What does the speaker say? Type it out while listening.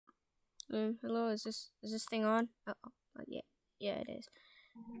Hello, is this thing on? Oh, yeah, it is.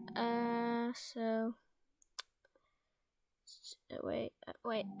 So wait,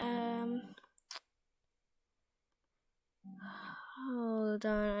 hold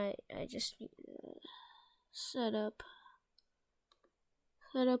on. I just need to set up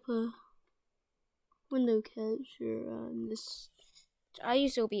a window capture on this. I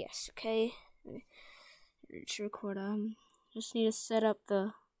use OBS, okay? To record. Just need to set up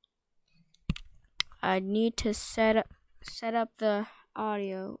the. I need to set up the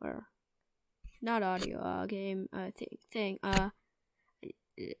audio, or not audio, game thing.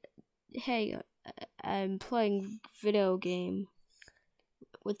 Hey, I'm playing video game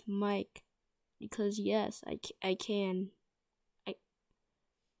with mic because yes, I can.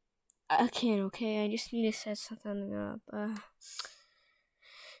 I can, okay? I just need to set something up.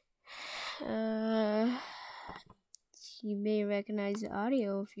 You may recognize the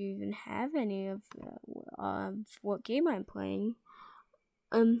audio if you even have any of what game I'm playing.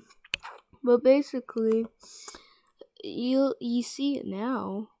 But basically, you see it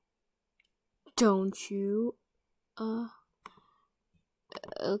now, don't you?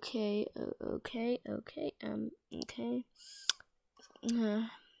 Okay.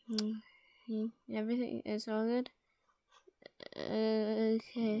 Everything is all good.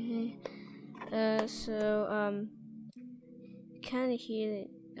 Okay. So kind of hear it.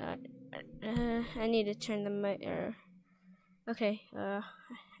 I need to turn the mic. Okay. I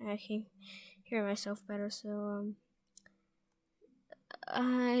can hear myself better. So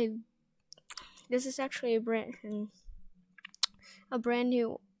this is actually a brand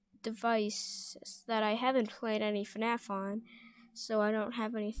new device that I haven't played any Fnaf on, so I don't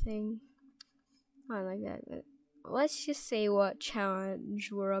have anything on like that. But let's just say what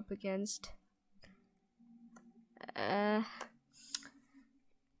challenge we're up against. I've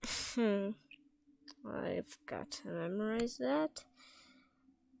got to memorize that.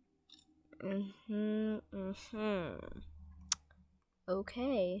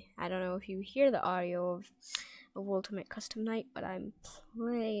 Okay, I don't know if you hear the audio of Ultimate Custom Night, but I'm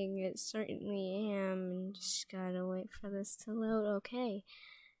playing it, certainly am, and just gotta wait for this to load. Okay.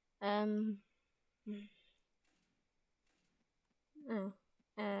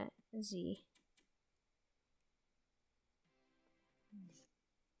 Z.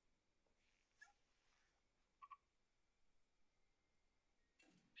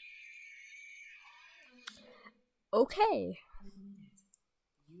 Okay.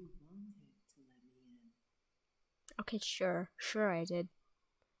 Okay, sure I did.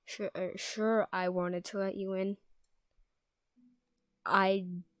 Sure I wanted to let you in. I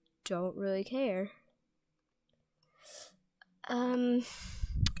don't really care.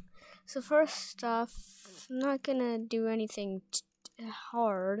 So first off, I'm not gonna do anything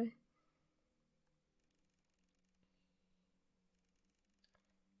hard.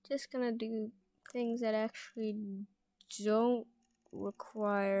 Just gonna do things that actually don't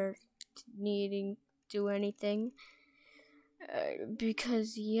require needing to do anything.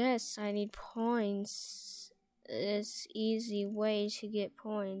 Because yes, I need points. It's easy way to get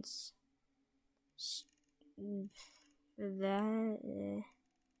points. That.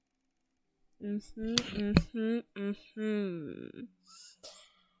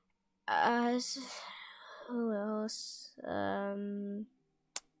 Who else?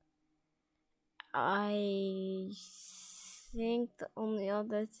 I think the only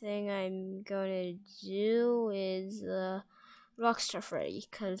other thing I'm gonna do is Rockstar Freddy,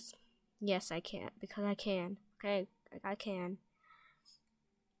 because yes, I can, because I can. Okay, I can.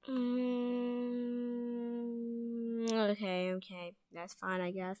 Okay, that's fine,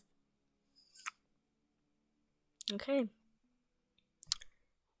 I guess. Okay.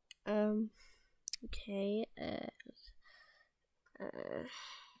 Okay.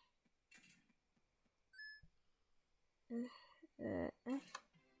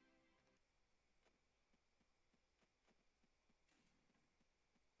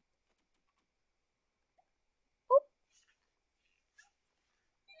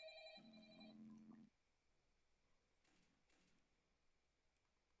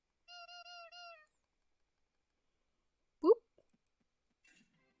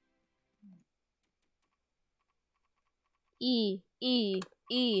 E.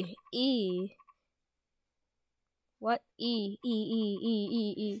 What? E.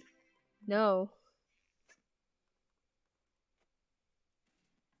 No.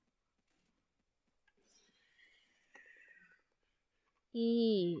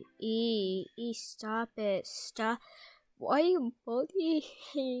 Stop it. Stop. Why are you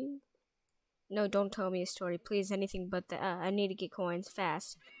bullying? No, don't tell me a story, please. Anything but that. I need to get coins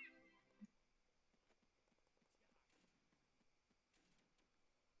fast.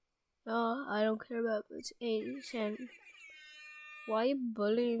 No, I don't care about it's 8 10. Why are you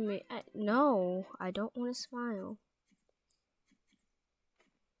bullying me? No, I don't want to smile.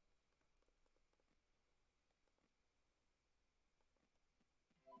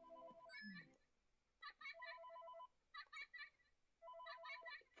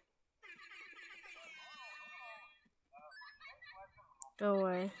 Go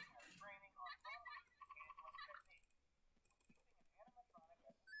away.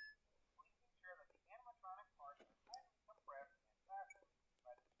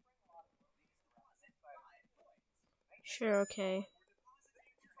 Sure, okay.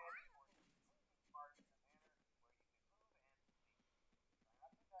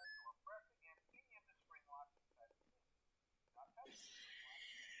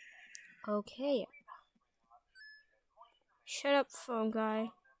 Okay. Shut up, phone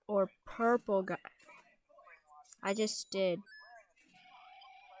guy. Or purple guy. I just did.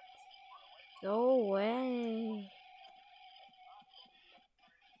 Go away.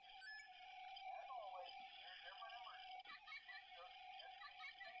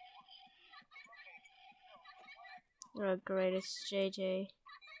 You're the greatest, JJ.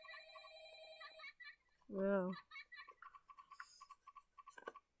 Whoa.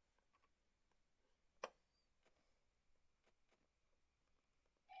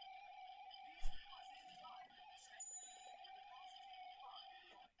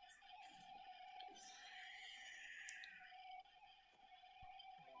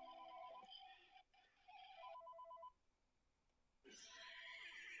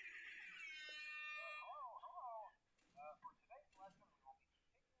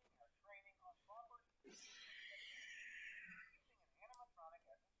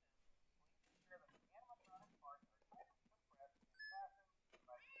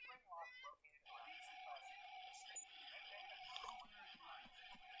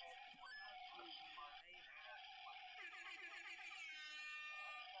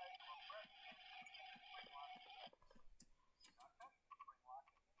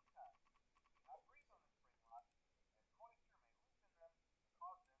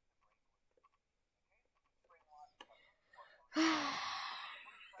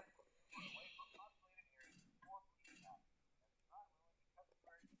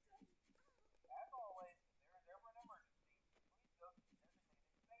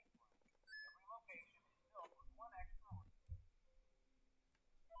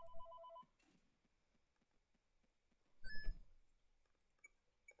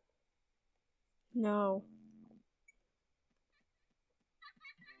 No.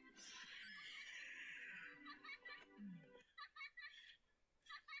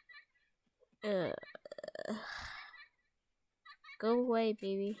 Ugh. Go away,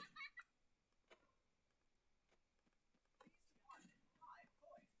 baby.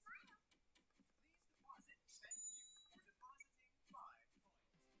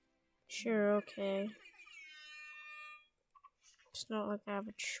 Sure, okay. It's not like I have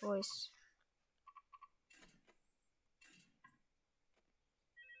a choice.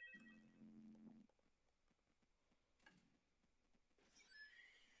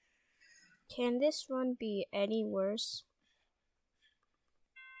 Can this run be any worse?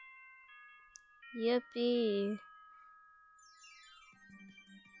 Yippee.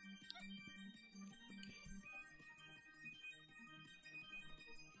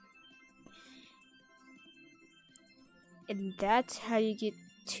 And that's how you get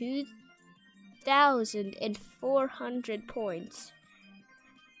 2,400 points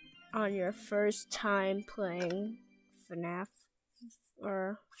on your first time playing Fnaf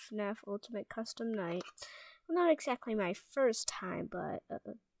or Fnaf Ultimate Custom Night. Well, not exactly my first time, but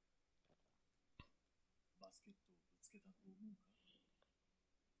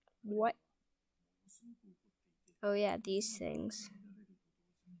what? Oh yeah, these things.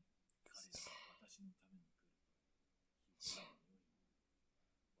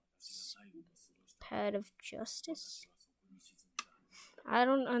 Pad of justice? I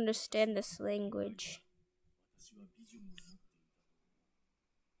don't understand this language.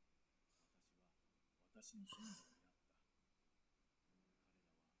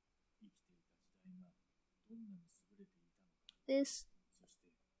 This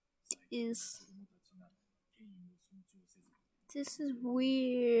is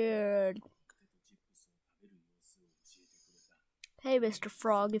weird. Hey, Mr.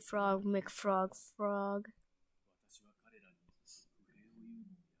 Froggy Frog, McFrog Frog.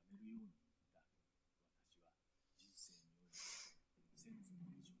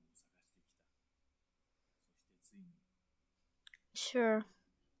 Sure.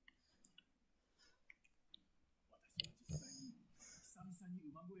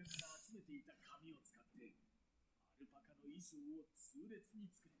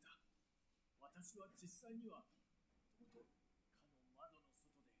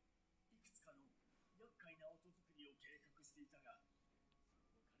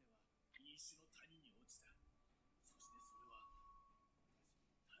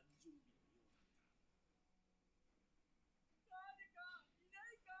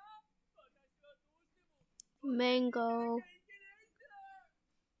 Mango.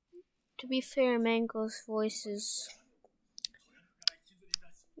 To be fair, Mango's voice is...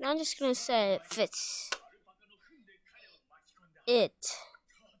 I'm just gonna say it fits. It.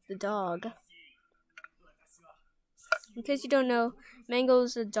 The dog. In case you don't know,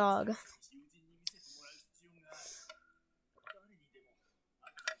 Mango's a dog.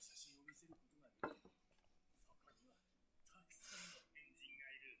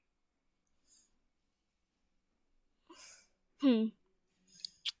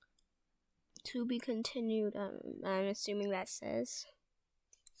 To be continued, I'm assuming that says.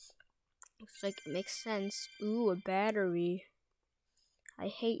 Looks like it makes sense. Ooh, a battery. I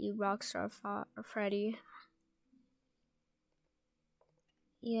hate you, Rockstar Freddy.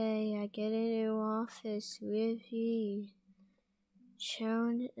 Yay, I get a new office with you.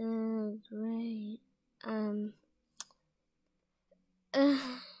 Shown, great.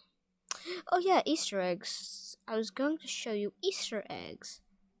 Oh yeah, Easter eggs. I was going to show you Easter eggs.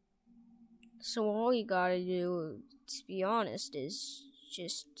 So all you gotta do, to be honest, is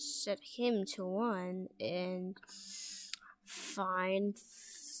just set him to 1 and find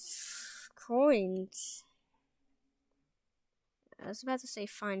coins. I was about to say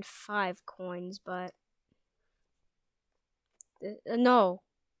find 5 coins, but no,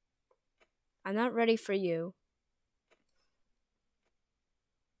 I'm not ready for you.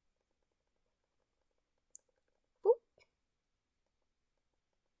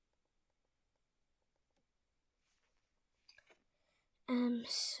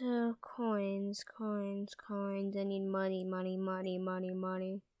 So coins. I need money.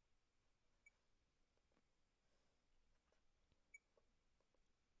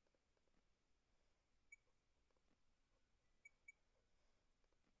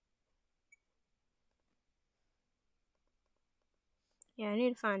 Yeah, I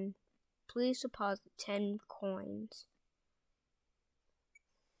need to find. Please deposit 10 coins.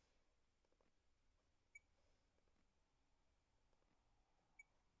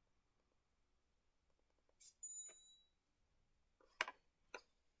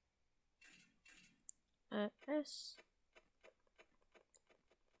 S.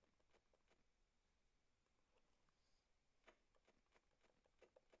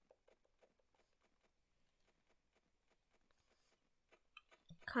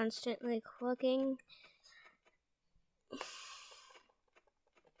 Constantly clicking.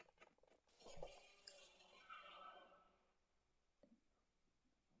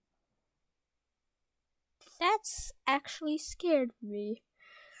 That's actually scared me.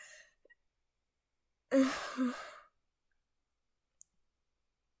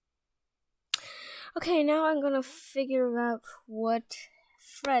 Okay, now I'm gonna figure out what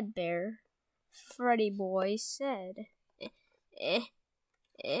Freddy Boy said. Okay,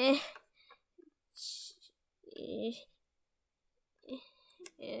 I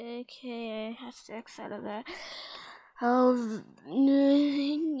have to X out of that. Oh,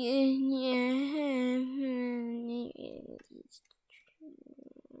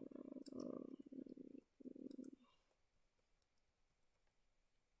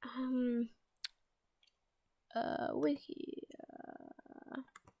 wiki,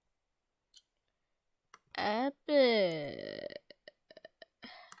 epic.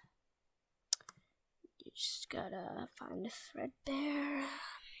 Just gotta find a Fredbear.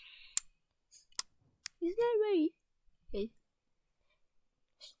 Is that right? Hey.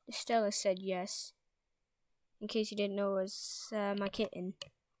 Stella said yes. In case you didn't know, it was my kitten.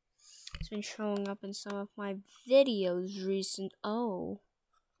 It's been showing up in some of my videos recent. Oh,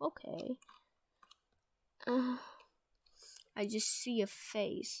 okay. I just see a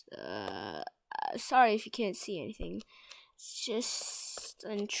face. Sorry if you can't see anything. It's just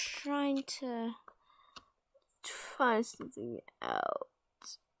I'm trying to find something out.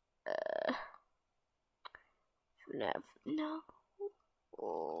 Fnaf. No.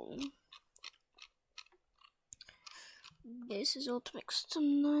 Oh. This is Ultimate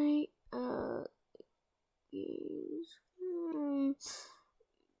Custom Night.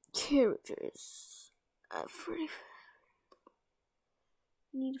 Characters.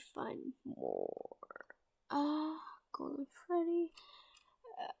 Need to find more. Golden Freddy.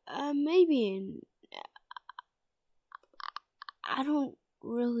 Maybe in. I don't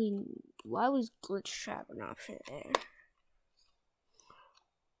really Why was glitch trap an option there?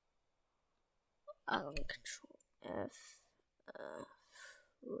 Control F.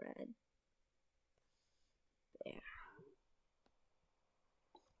 Red. There.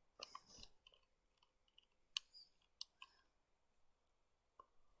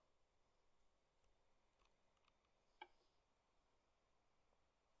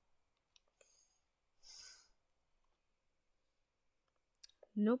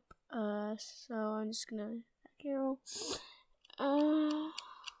 Nope. So I'm just gonna back arrow.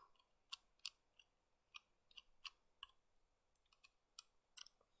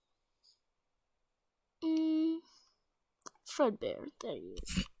 Fredbear. There he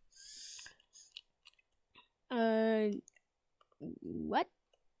is. What?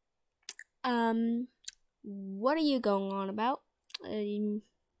 What are you going on about?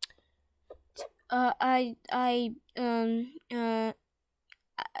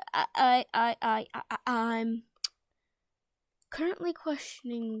 I'm currently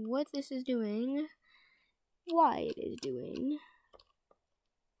questioning what this is doing, why it is doing.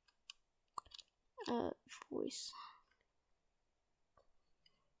 Voice.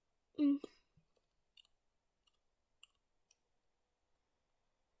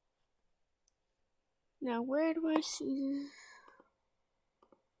 Now, where do I see this?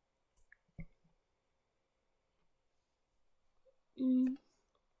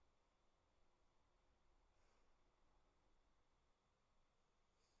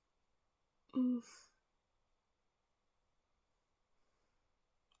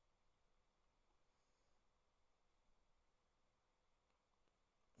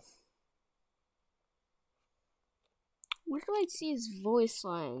 Where do I see his voice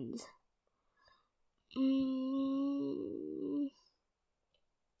lines?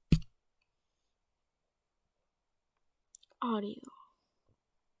 Audio.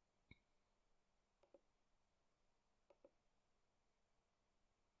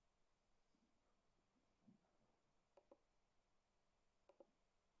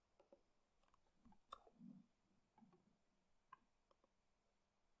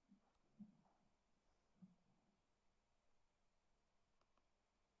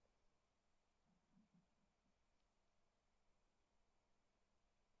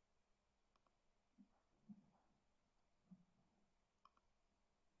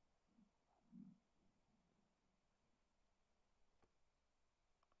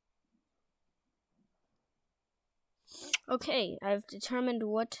 Okay, I've determined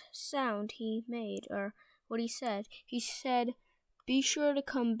what sound he made, or what he said. He said, "Be sure to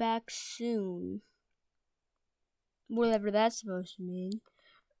come back soon." Whatever that's supposed to mean.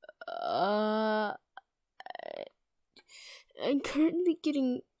 I'm currently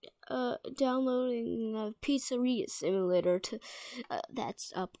downloading a pizzeria simulator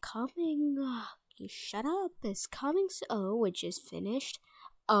that's upcoming. You shut up. It's coming. Which is finished.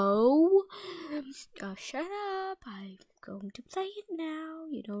 Shut up. I'm going to play it now.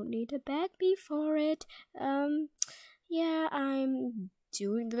 You don't need to beg me for it. Yeah, I'm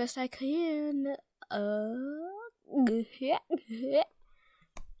doing the best I can.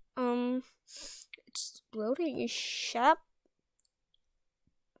 It's loading. Shut up.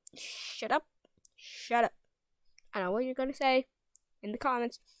 Shut up. Shut up. I know what you're gonna say in the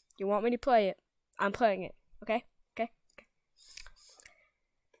comments. You want me to play it. I'm playing it. Okay? Okay?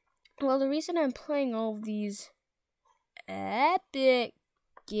 Well, the reason I'm playing all of these epic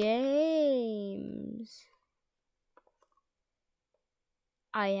games,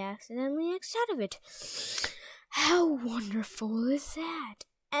 I accidentally X'd out of it. How wonderful is that?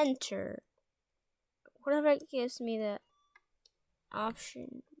 Enter. Whatever gives me the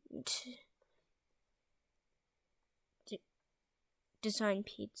option to design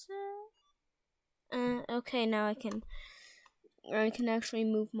pizza. Okay, now I can actually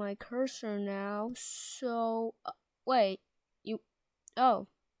move my cursor now. So, wait, oh.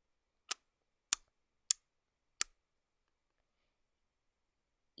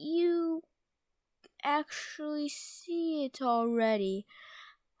 You actually see it already.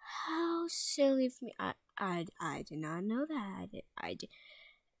 How silly of me. I did not know that. I did.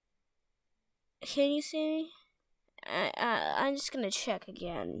 Can you see me? I'm just gonna check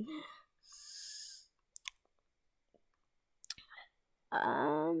again.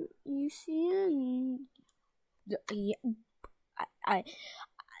 UCN. Yeah,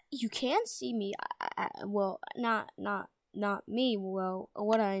 you can see me. Well, not me. Well,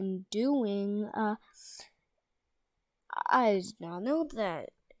 what I'm doing. I did not know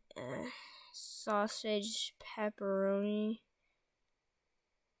that. Sausage, pepperoni.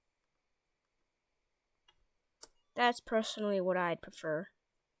 That's personally what I'd prefer.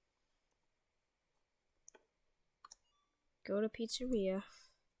 go to pizzeria.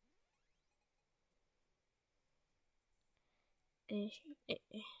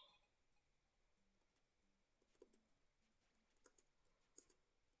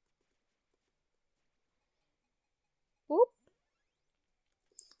 Whoop.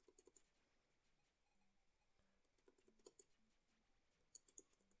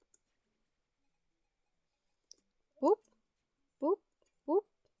 Whoop. Whoop. Whoop.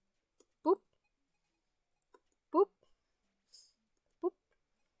 Whoop. Whoop. Whoop.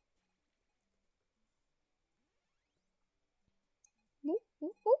 Whoop.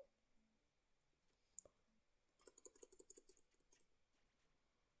 Whoop. Whoop.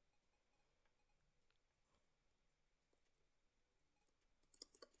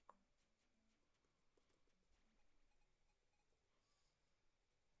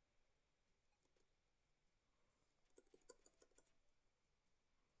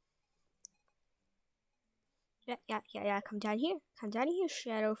 Yeah. Come down here. Come down here,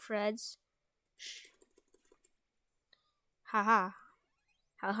 Shadow Freds. Haha.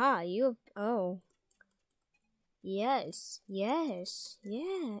 Haha, you. Oh. Yes. Yes.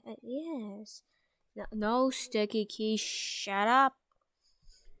 Yeah. Yes. No, Sticky Key. Shut up.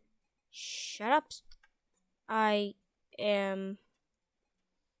 Shut up. I am.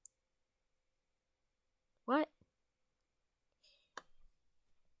 What?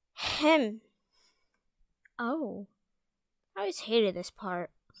 Him. Oh. I always hated this part.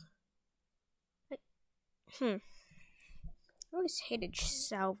 I always hated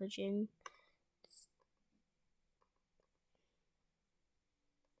salvaging.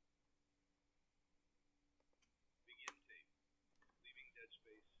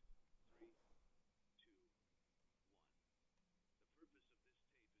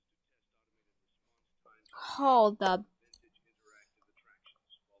 Hold up.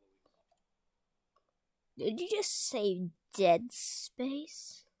 Did you just say Dead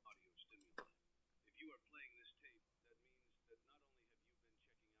Space?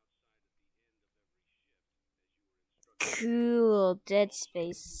 Cool, Dead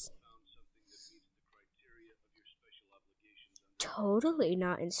Space. Totally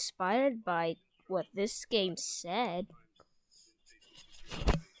not inspired by what this game said.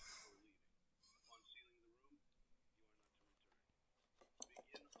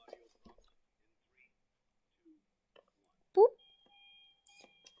 Boop.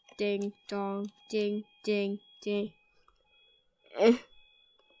 Ding dong, ding ding ding.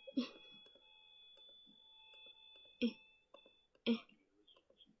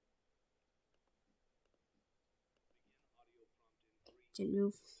 Didn't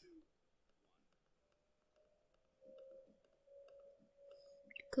move.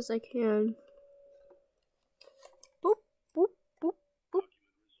 Because I can. Boop, boop, boop, boop,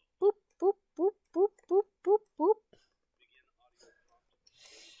 boop, boop, boop, boop, boop, boop, boop.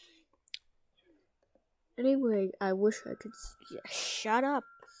 Anyway, I wish I could. Shut up.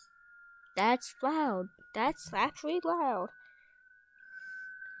 That's loud. That's actually loud.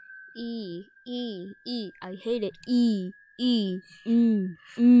 E. I hate it. E.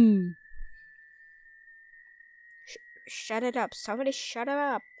 Shut it up. Somebody shut it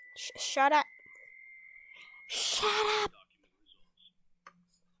up. Shut up. Shut up.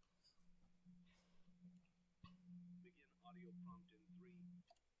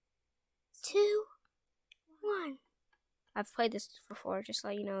 Two, one. I've played this before, just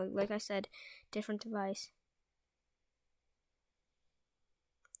like, you know, like I said, different device.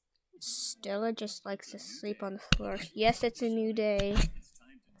 Stella just likes to sleep on the floor. Yes, it's a new day.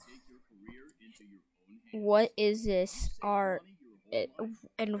 What is this art?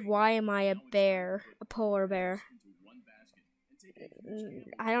 And why am I a bear? A polar bear?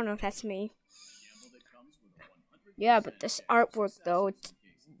 I don't know if that's me. Yeah, but this artwork though, it's,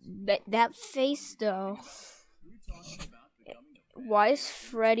 that face though. Why is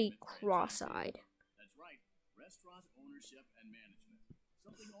Freddy cross-eyed? That's right. Restaurant ownership and management.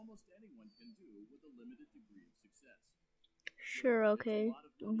 Something almost anyone can do with a limited degree of success. Sure, okay.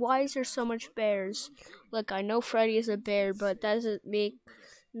 Why is there so much bears? Look, I know Freddy is a bear, but that doesn't mean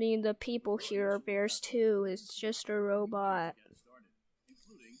the people here are bears too. It's just a robot.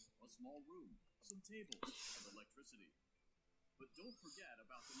 Including a small room, some tables, and electricity. But don't forget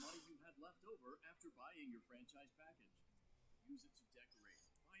about the money you had left over after buying your franchise package. Use it to decorate,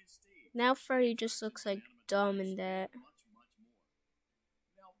 buy a stage. Now Freddy just looks like dumb in that.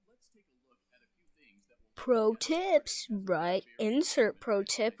 Now let's take a look at a few things that will Pro tips, right? Insert pro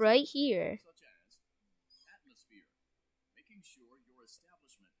tip right here. such as atmosphere. Making sure your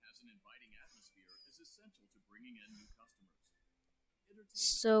establishment has an inviting atmosphere is essential to bringing in new customers.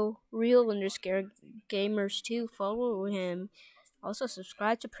 so real and there's gamers too. Follow him. Also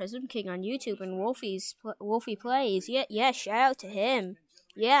subscribe to Prism King on YouTube and Wolfie Plays. Yeah, shout out to him.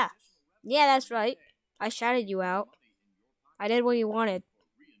 Yeah, that's right. I shouted you out. I did what you wanted.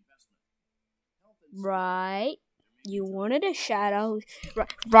 Right? You wanted a shout out.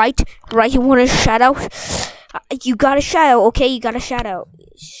 Right? You wanted a shout out. You got a shout out. Okay, you got a shout out.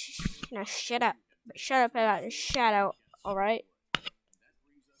 Now shut up. Shut up about a shout out. All right.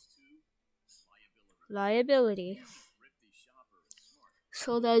 Liability.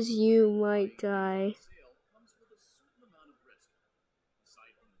 So that you might die.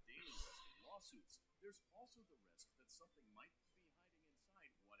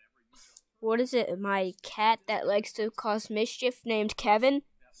 What is it? My cat that likes to cause mischief named Kevin?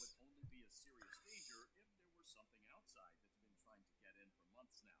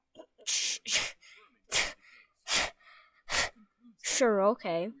 Sure,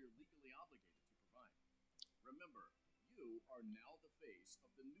 okay.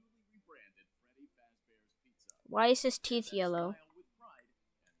 Why is his teeth yellow?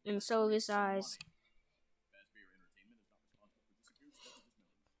 And so his eyes.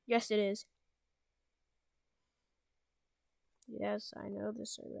 Yes, it is. Yes, I know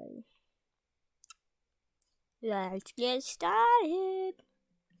this already. Let's get started.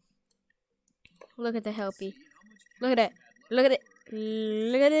 Look at the helpy. Look at it. Look at it.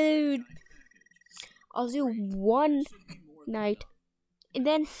 Look at it. I'll do one night. And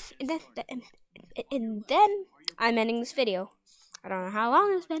then I'm ending this video. I don't know how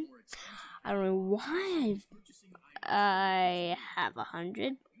long it's been. I don't know why I have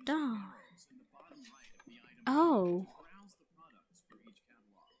 $100. Oh.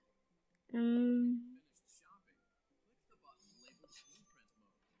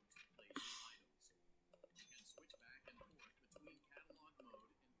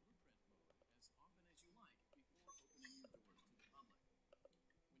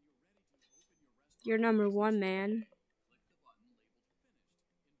 You're number one, man.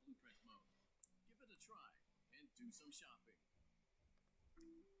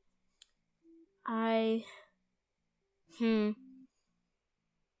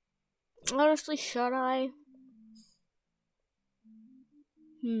 Honestly, should I?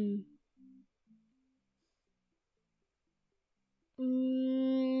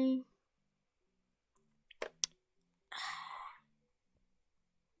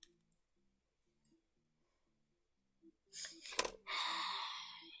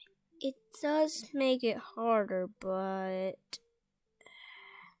 It does make it harder, but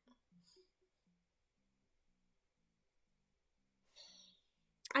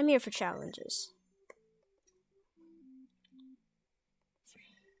I'm here for challenges.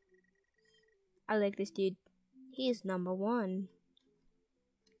 I like this dude. He is number one.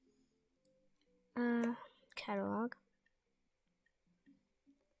 Catalog.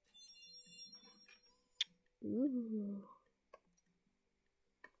 Ooh.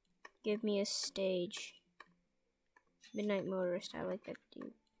 Give me a stage. Midnight Motorist. I like that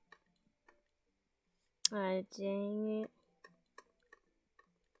dude. Dang it.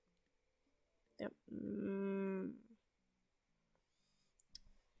 Yep.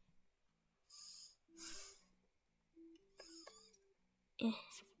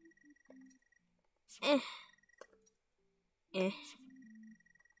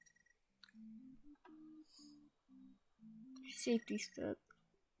 Safety strap.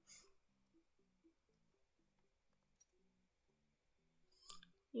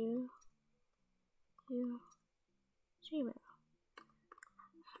 You. Gmail.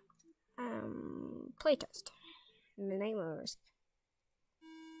 Playtest. Midnight Motorist.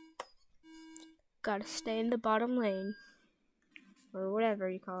 Gotta stay in the bottom lane. Or whatever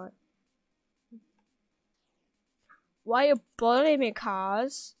you call it. Why you bullying me,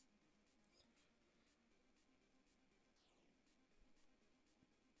 cause?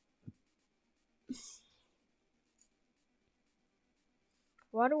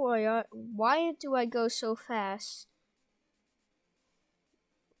 Why do I go so fast?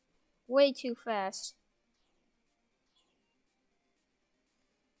 Way too fast.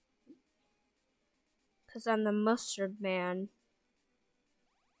 Cause I'm the mustard man.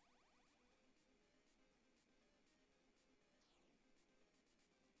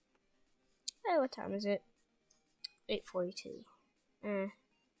 Hey, what time is it? 8:42.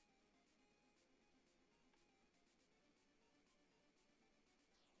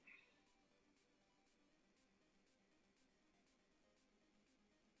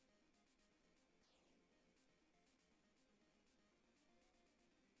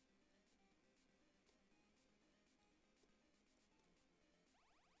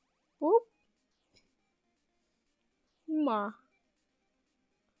 Ma.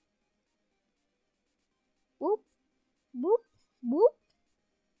 Whoop, whoop, whoop,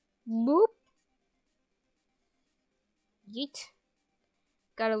 whoop. Yeet.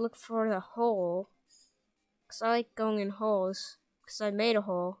 Gotta look for the hole. Cause I like going in holes. Cause I made a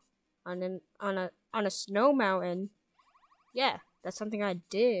hole on a snow mountain. Yeah, that's something I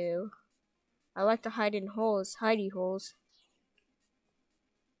do. I like to hide in holes, hidey holes.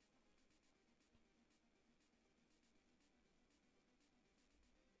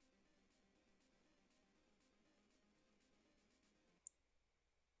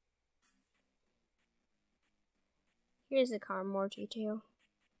 Here's the car in more detail.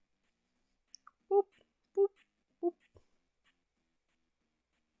 Boop, boop, boop.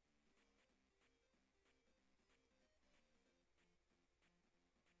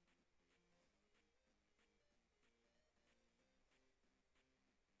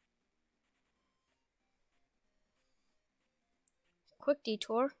 Quick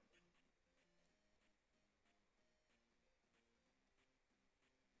detour.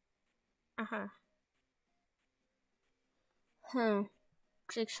 Uh-huh.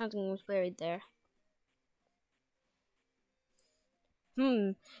 Looks like something was buried there.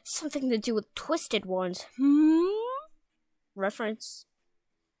 Something to do with twisted ones. Reference.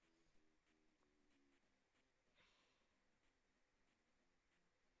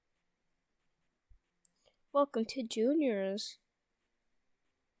 Welcome to Juniors.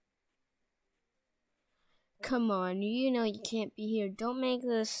 Come on, you know you can't be here. Don't make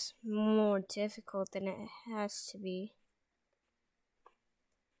this more difficult than it has to be.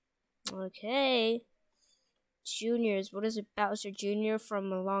 Okay. Juniors, what is it, Bowser Jr.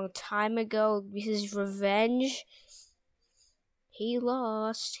 from a long time ago? His revenge? He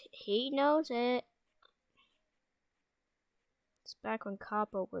lost. He knows it. It's back when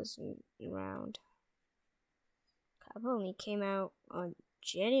Kappa wasn't around. Kappa only came out on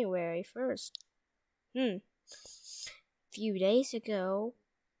January 1st. Few days ago.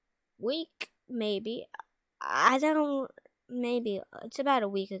 Week, maybe. I don't. Maybe. It's about a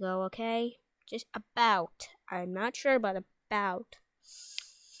week ago, okay? Just about. I'm not sure, but about.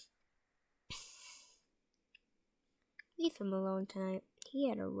 Leave him alone tonight. He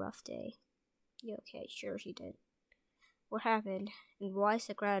had a rough day. Yeah, okay, sure he did. What happened? And why is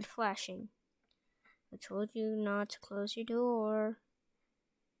the ground flashing? I told you not to close your door.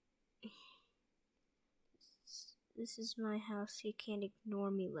 This is my house. You can't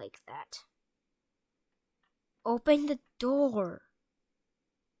ignore me like that. Open the door.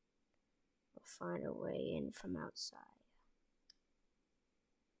 I'll find a way in from outside.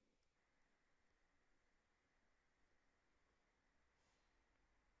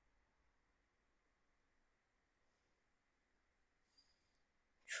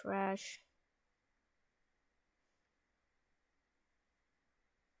 Trash.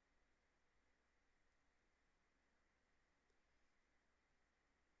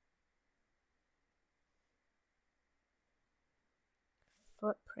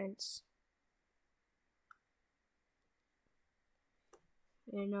 Footprints.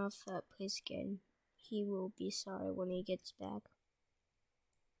 And off that place again. He will be sorry when he gets back.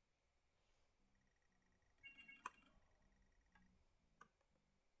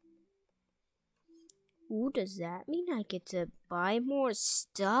 Ooh, does that mean I get to buy more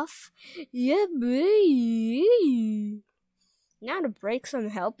stuff? Yeah, baby. Now to break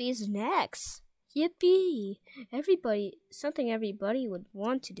some helpies' necks. Yippee! Something everybody would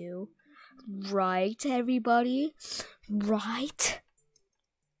want to do. Right, everybody? Right?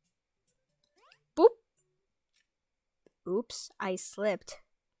 Boop! Oops, I slipped.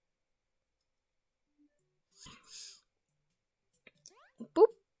 Boop!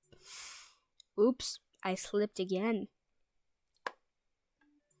 Oops, I slipped again.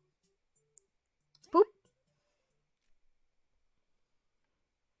 Boop!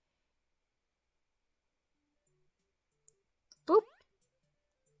 Boop!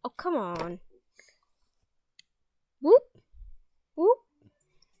 Oh, come on. Whoop! Whoop!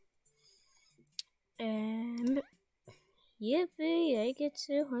 And yippee, I get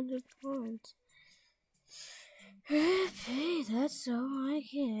 200 points. Yippee, that's all I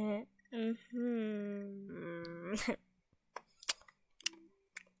get.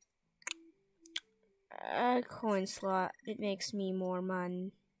 A coin slot. It makes me more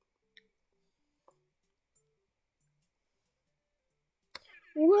money.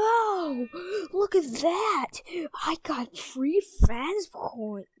 Whoa! Look at that! I got free fans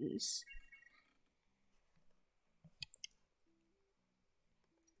coins.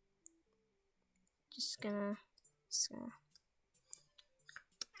 Just gonna.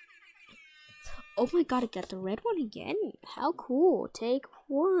 Oh my god, I got the red one again. How cool. Take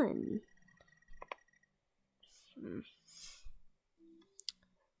one.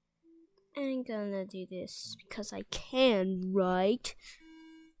 I'm gonna do this because I can, right?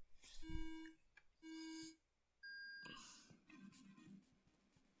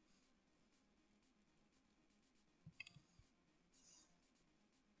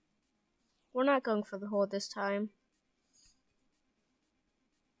 We're not going for the hole this time.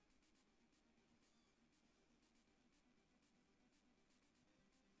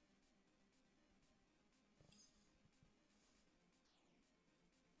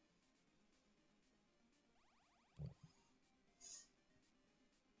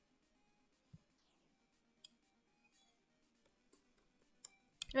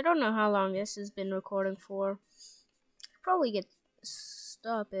 I don't know how long this has been recording for. Probably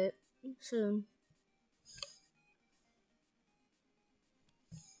stop it soon.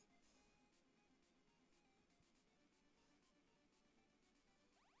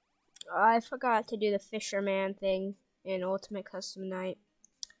 I forgot to do the fisherman thing in Ultimate Custom Night.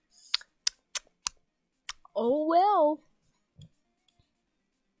 Oh well.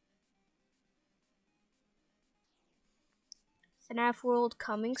 Fnaf World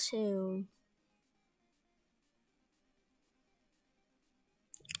coming soon.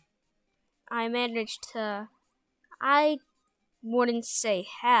 I managed to, I wouldn't say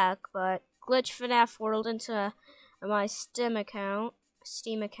hack, but glitch Fnaf World into my Steam account,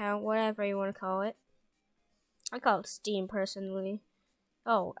 whatever you want to call it. I call it Steam personally.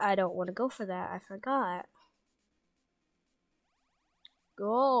 Oh, I don't want to go for that. I forgot.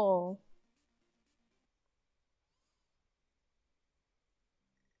 Go.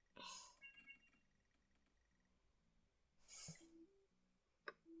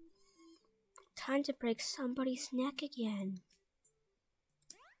 Time to break somebody's neck again.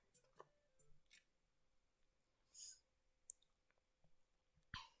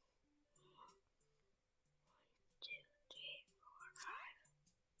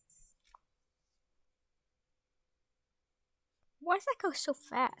 Why does that go so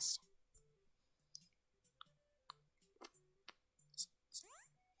fast?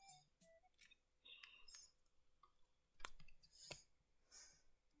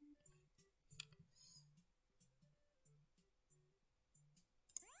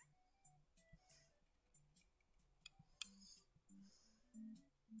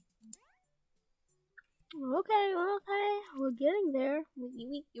 Okay, we're getting there.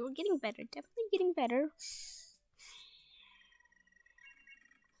 We're getting better, definitely getting better.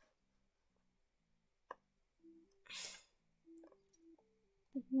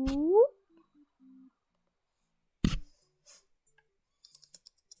 Ooh.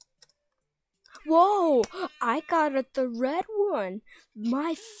 Whoa! I got the red one.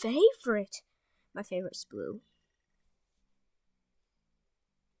 My favorite. My favorite's blue.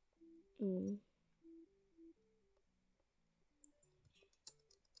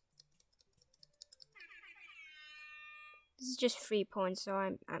 This is just 3 points, so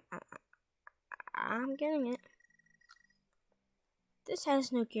I'm getting it. This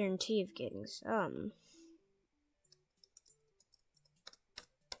has no guarantee of getting some.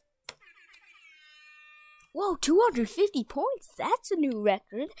 Whoa, 250 points! That's a new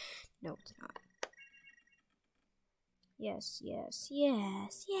record. No, it's not. Yes.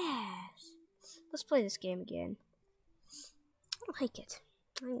 Let's play this game again. I like it.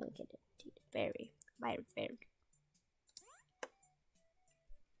 I like it. Very good.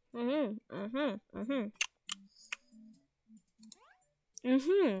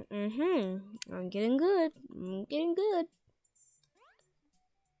 I'm getting good.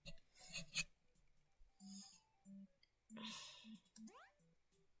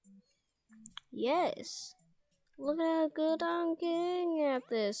 Yes. Look at how good I'm getting at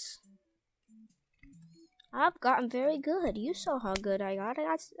this. I've gotten very good. You saw how good I got. I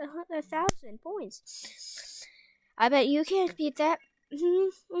got 1,000 points. I bet you can't beat that.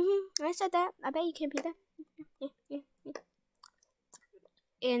 I said that. I bet you can't beat that.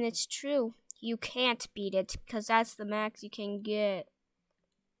 And it's true. You can't beat it because that's the max you can get.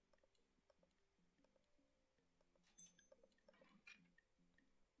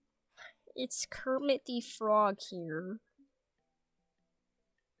 It's Kermit the Frog here.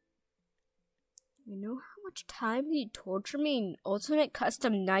 You know how much time you torture me in Ultimate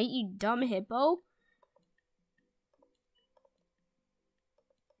Custom Night, you dumb hippo?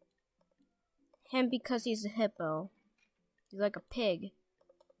 Him because he's a hippo. He's like a pig.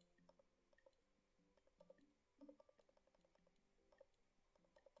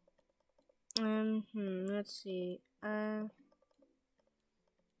 Let's see.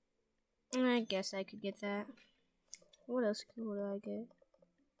 I guess I could get that. What else would I get?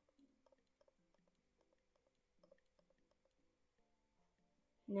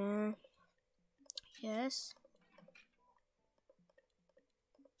 Nah. Yes.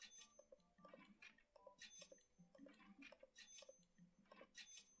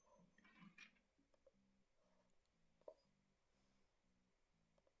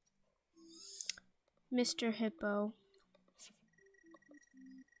 Mr. Hippo.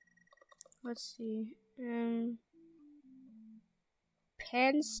 Let's see.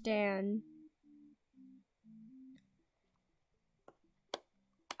 Pen stand.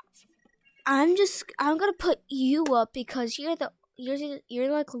 I'm gonna put you up because you're like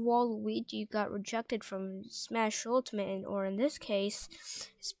Waluigi. You got rejected from Smash Ultimate, or in this case,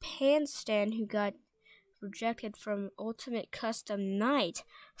 it's Pen stand who got rejected from Ultimate Custom Night.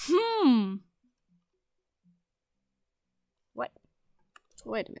 What?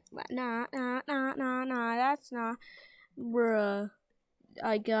 Wait a minute. Nah. That's not. Bruh.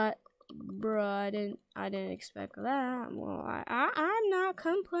 I didn't expect that. Well, I'm not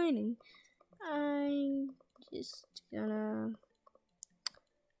complaining. I'm just gonna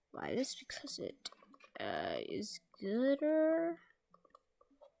buy this because it is gooder.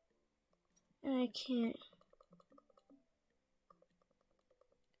 I can't.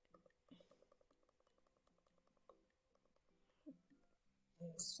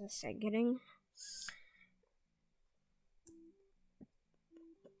 Since I'm getting.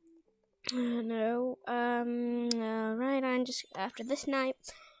 No. Right on. Just after this night,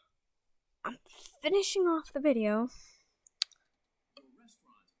 I'm finishing off the video.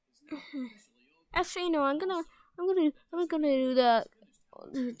 Actually, no. I'm gonna do that,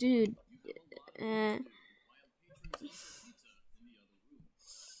 dude.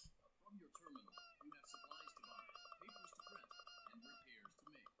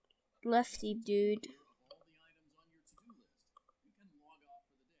 Lefty, dude.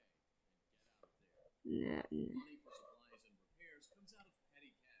 Nah. Money for supplies and repairs comes out of petty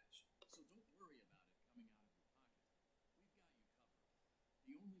cash, so don't worry about it coming out of your pocket. We've got you covered.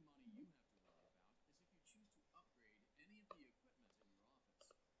 The only money you have to worry about is if you choose to upgrade any of the equipment in your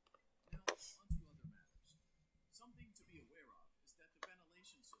office. Now, onto other matters. Something to be aware of is that the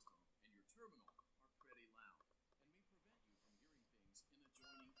ventilation system and your terminal are pretty loud and may prevent you from hearing things in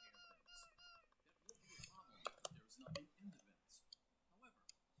adjoining air vents. That won't be a problem if there is nothing in the vents.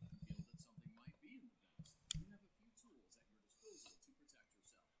 However, if you feel that something might be in the vents, you have a few tools at your disposal to protect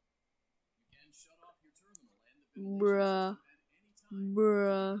yourself. You can shut off your terminal and the ventilation system at any time.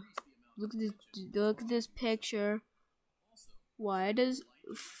 Bruh. Look at this picture. Why does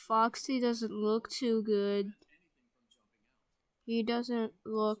Foxy doesn't look too good? He doesn't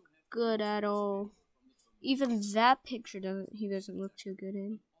look good at all. Even that picture doesn't look too good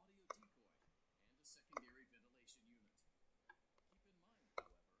in.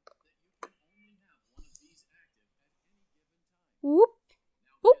 Whoop.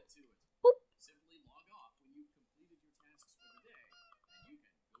 Whoop. Whoop. Simply log off when you've completed your tasks for the day, and you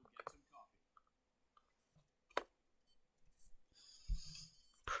can go get some coffee.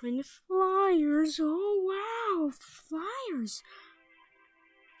 Print flyers. Oh wow, flyers.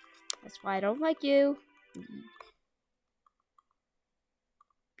 That's why I don't like you.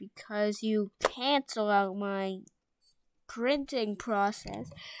 Because you cancel out my printing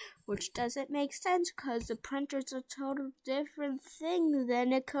process, which doesn't make sense because the printer's a total different thing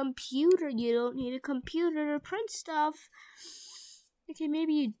than a computer. You don't need a computer to print stuff. Okay,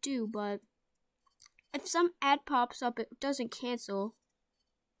 maybe you do, but if some ad pops up, it doesn't cancel.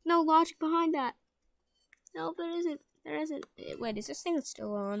 No logic behind that. No, there isn't. There isn't. Wait, is this thing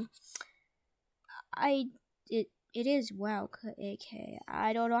still on? It is. Wow. Okay.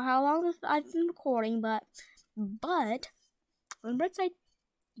 I don't know how long I've been recording, but on the bright side,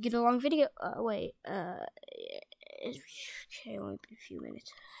 you get a long video. Wait. Okay, only a few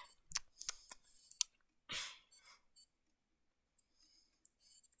minutes.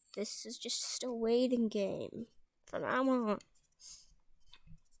 This is just a waiting game from now on.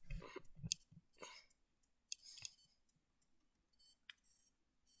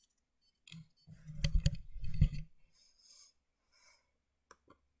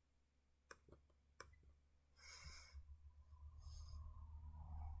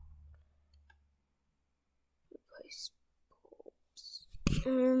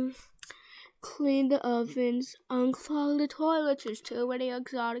 Clean the ovens, unclog the toilets. There's too many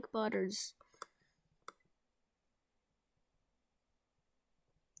exotic butters.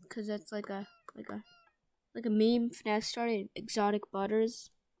 Cause that's like a meme. Fnaf started exotic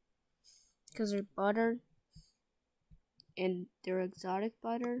butters. Cause they're butter, and they're exotic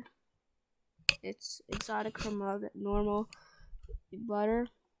butter. it's exotic from normal butter.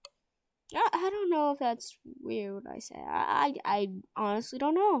 I don't know if that's weird what I say. I honestly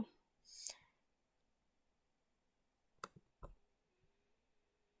don't know.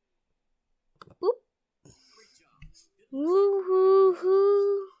 Boop.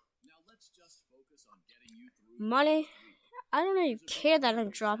 Woo-hoo-hoo. Money. I don't even care that I'm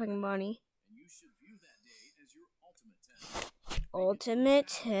dropping money. Ultimate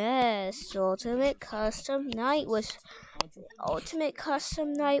test. Ultimate custom night was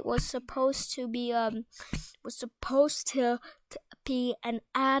supposed to be an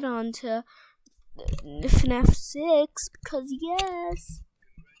add-on to Fnaf 6 because yes.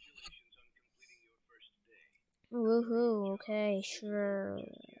 Woohoo! Okay, sure.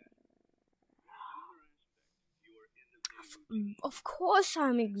 Of course,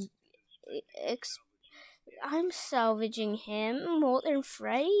 I'm salvaging him more than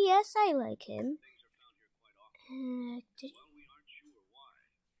Freddy. Yes, I like him.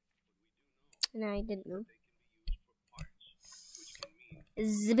 No, I didn't know.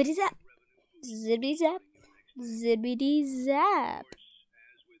 Zippity zap, zippity zap, zippity zap.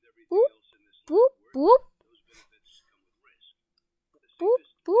 Boop, boop, boop, boop,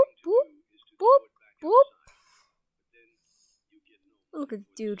 boop, boop, boop, boop. Look at the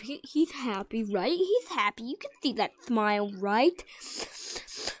dude. He's happy, right? He's happy. You can see that smile, right?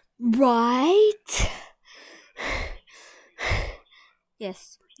 Right?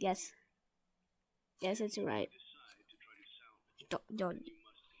 Yes, yes. Yes, it's right. Don't.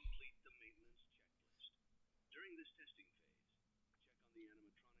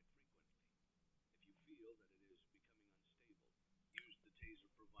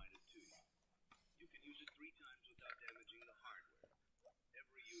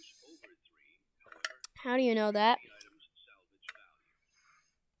 How do you know that?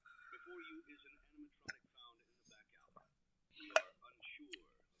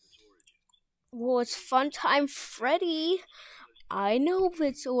 Well, it's Funtime Freddy. I know of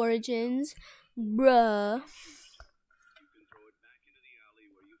its origins, bruh.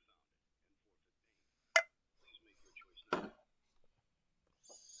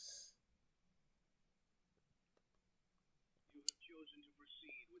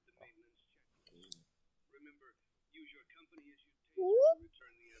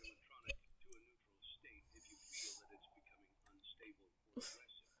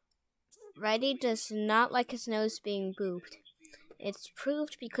 Freddy does not like his nose being booped. It's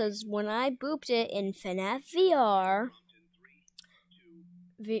proved because when I booped it in Fnaf VR,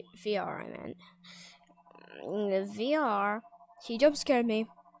 I meant. The VR, he jump scared me.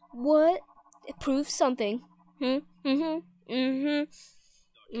 What? It proves something.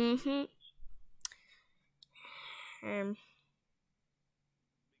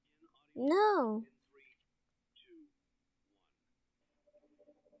 No.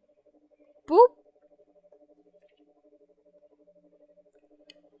 Boop.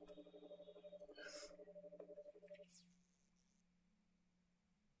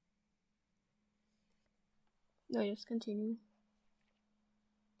 No, just continue.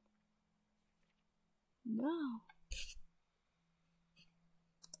 No.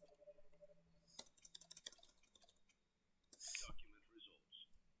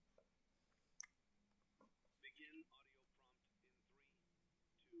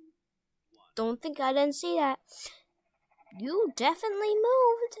 Don't think I didn't see that. You definitely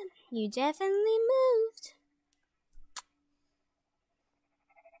moved. You definitely moved.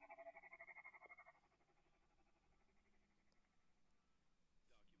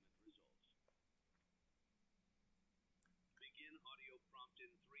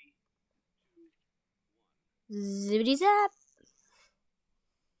 Zippity zap.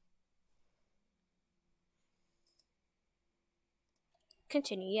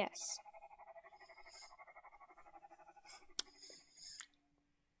 Continue, yes.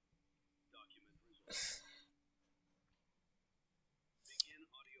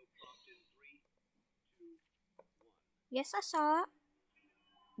 Yes, I saw it.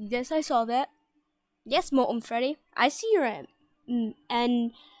 Yes, I saw that. Yes, Molten Freddy. I see your and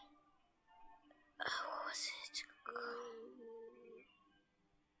what was it?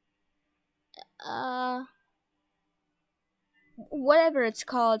 Whatever it's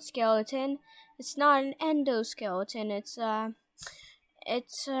called, skeleton. It's not an endoskeleton.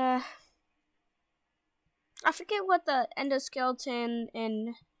 It's I forget what the endoskeleton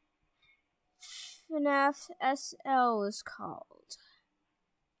in Fnaf SL is called,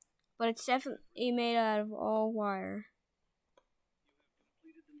 but it's definitely made out of all wire.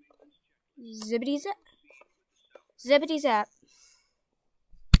 Zippity zap. Zippity zap.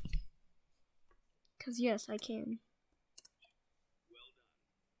 'Cause yes, I can.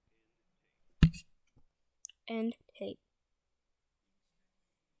 And tape.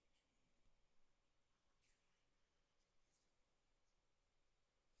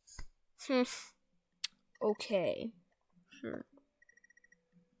 Okay. Sure.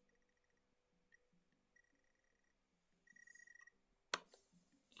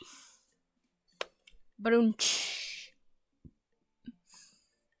 Boom.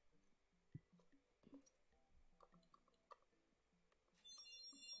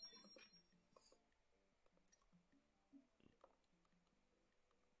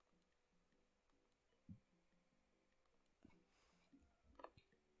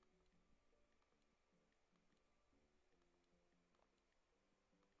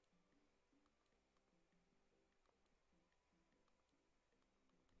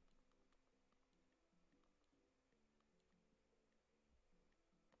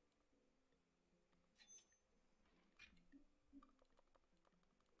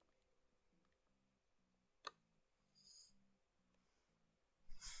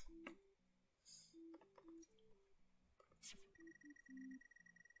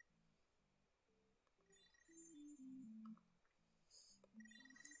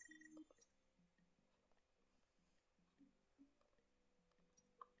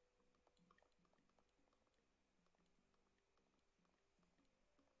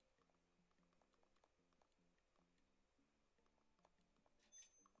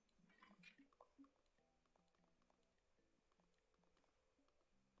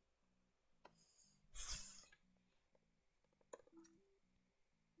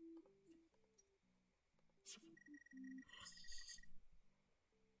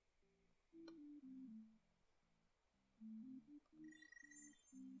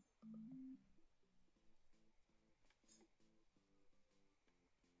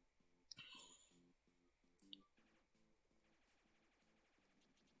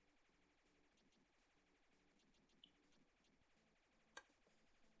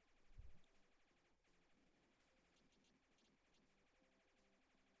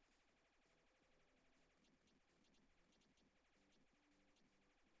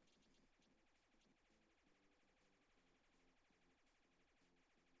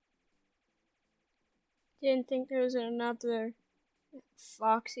 Didn't think there was another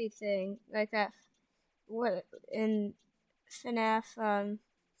Foxy thing like that. What in FNAF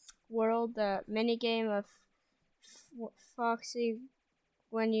world, the mini game of Foxy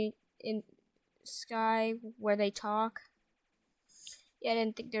when you in Sky where they talk. Yeah, I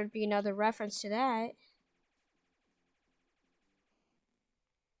didn't think there'd be another reference to that.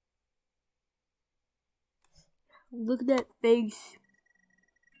 Look at that face.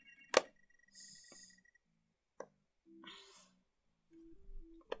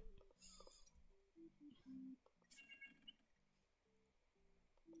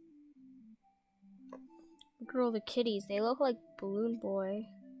 Look at all the kitties. They look like Balloon Boy.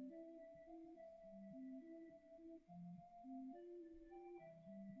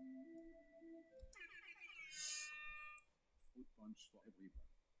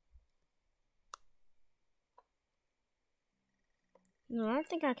 No, I don't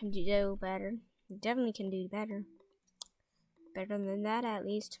think I can do better. Definitely can do better. Better than that, at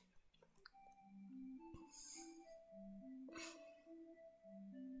least.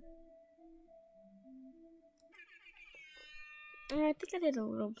 I think I did a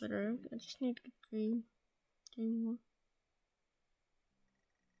little better. I just need to get three more.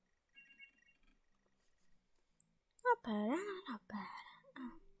 Not bad, not bad.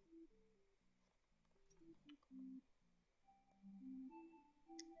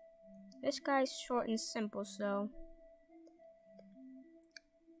 This guy's short and simple, so.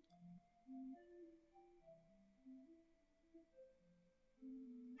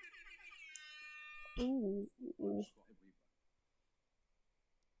 Ooh.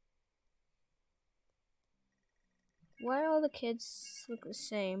 Why all the kids look the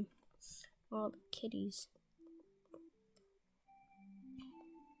same? All the kitties.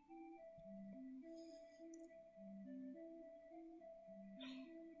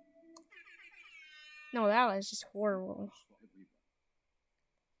 No, that was just horrible.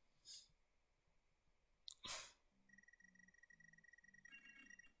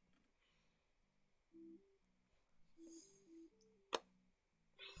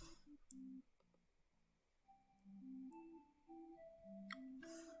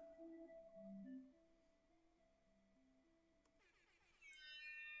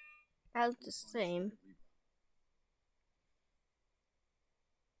 That was the same.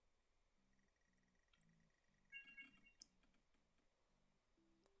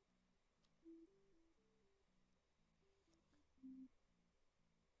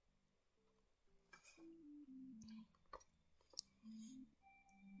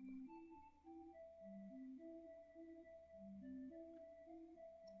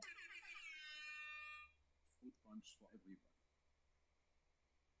 Fruit punch for everybody.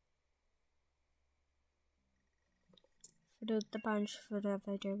 Fruit the punch for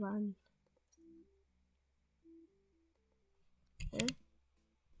everyone.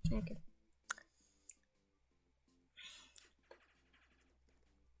 Okay.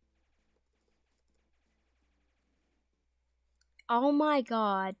 Oh my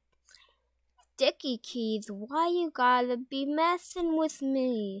god. Sticky keys, why you gotta be messing with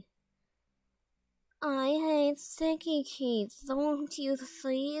me? I hate sticky keys, don't you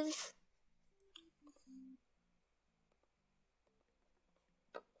please?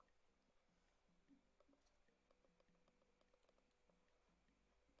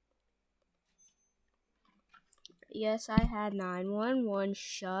 Yes, I had 911.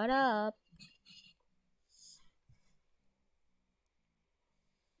 Shut up.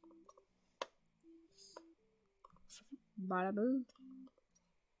 Bada boo.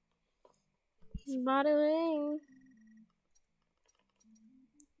 Bada bing.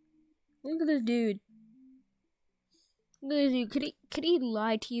 Look at this dude. Look at this dude. Could he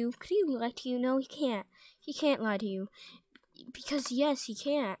lie to you? Could he lie to you? No, he can't. He can't lie to you. Because yes, he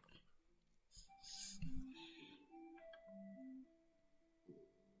can't.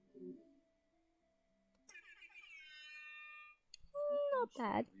 Not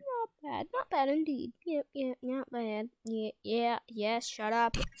bad. Not bad. Not bad indeed. Yep, not bad. Yes, shut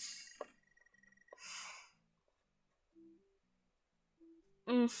up.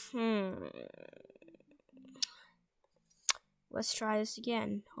 Let's try this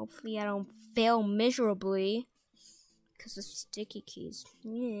again. Hopefully I don't fail miserably. Because of sticky keys.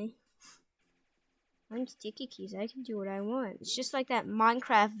 Yeah. I'm sticky keys. I can do what I want. It's just like that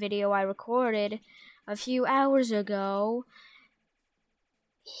Minecraft video I recorded a few hours ago.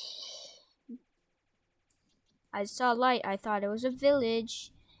 I saw light. I thought it was a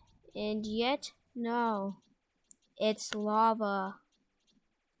village. And yet, no. It's lava.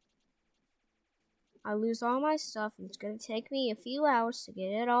 I lose all my stuff, and it's gonna take me a few hours to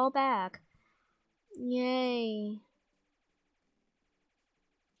get it all back. Yay.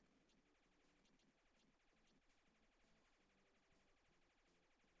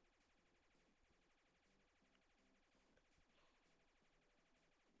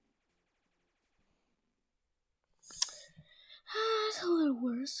 It's a little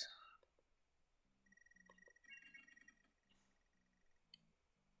worse.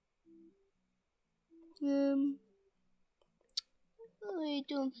 I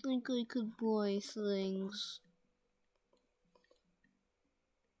don't think I could buy things.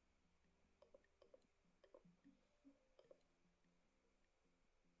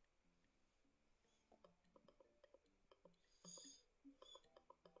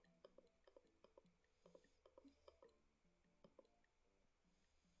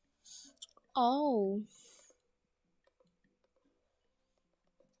 Oh.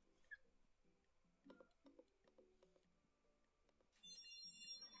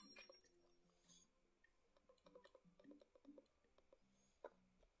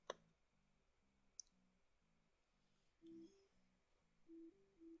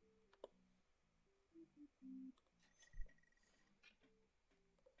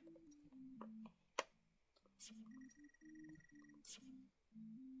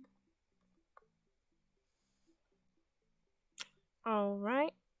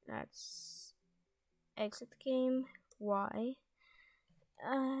 Alright, let's exit the game. Why?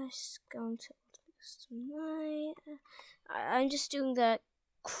 Just going to my. I'm just doing that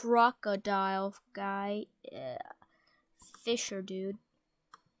crocodile guy. Fisher dude.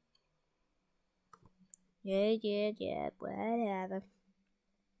 Yeah, whatever.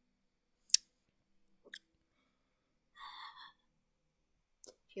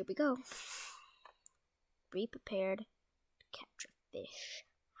 Here we go. Be prepared to catch a fish.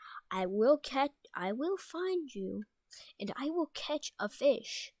 I will find you, and I will catch a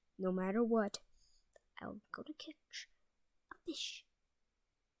fish, no matter what. I'll go to catch a fish.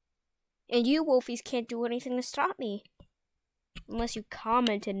 And you, Wolfies, can't do anything to stop me. Unless you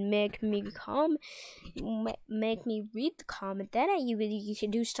comment and make me read the comment. Then you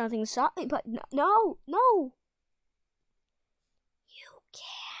can do something to stop me. But no. You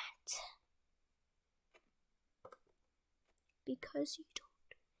can't. Because you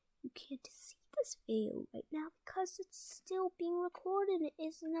can't see this video right now because it's still being recorded. It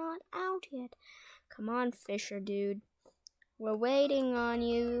is not out yet. Come on, Fisher dude. We're waiting on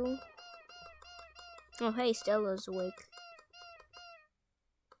you. Oh, hey, Stella's awake.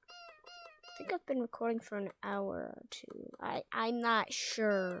 think I've been recording for an hour or two. I'm not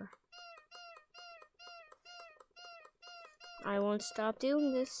sure. I won't stop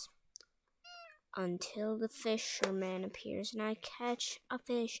doing this until the fisherman appears and I catch a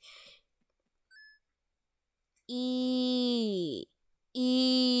fish. E.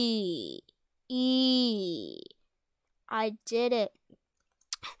 I did it.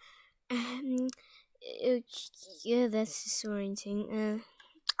 Yeah, that's disorienting.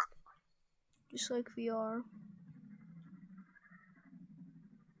 Just like VR.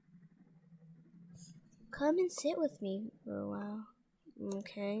 Come and sit with me for a while.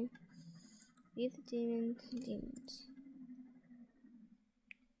 Okay. Leave the demons.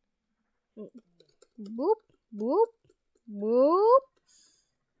 Boop, boop, boop, boop,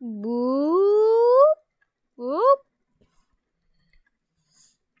 boop.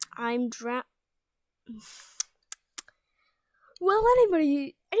 I'm drowned. Well,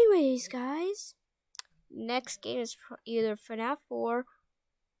 anyways, guys. Next game is either FNAF 4,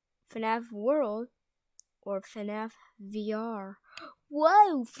 FNAF World, or FNAF VR.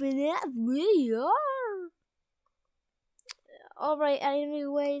 Whoa, FNAF VR! Alright,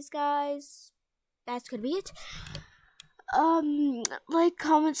 anyways, guys, that's gonna be it. Like,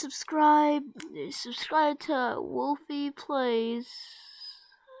 comment, subscribe to Wolfie Plays.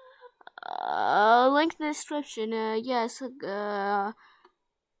 Link in the description. Yes,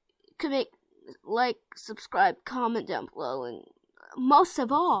 could make, like, subscribe, comment down below, and most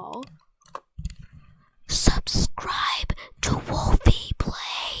of all,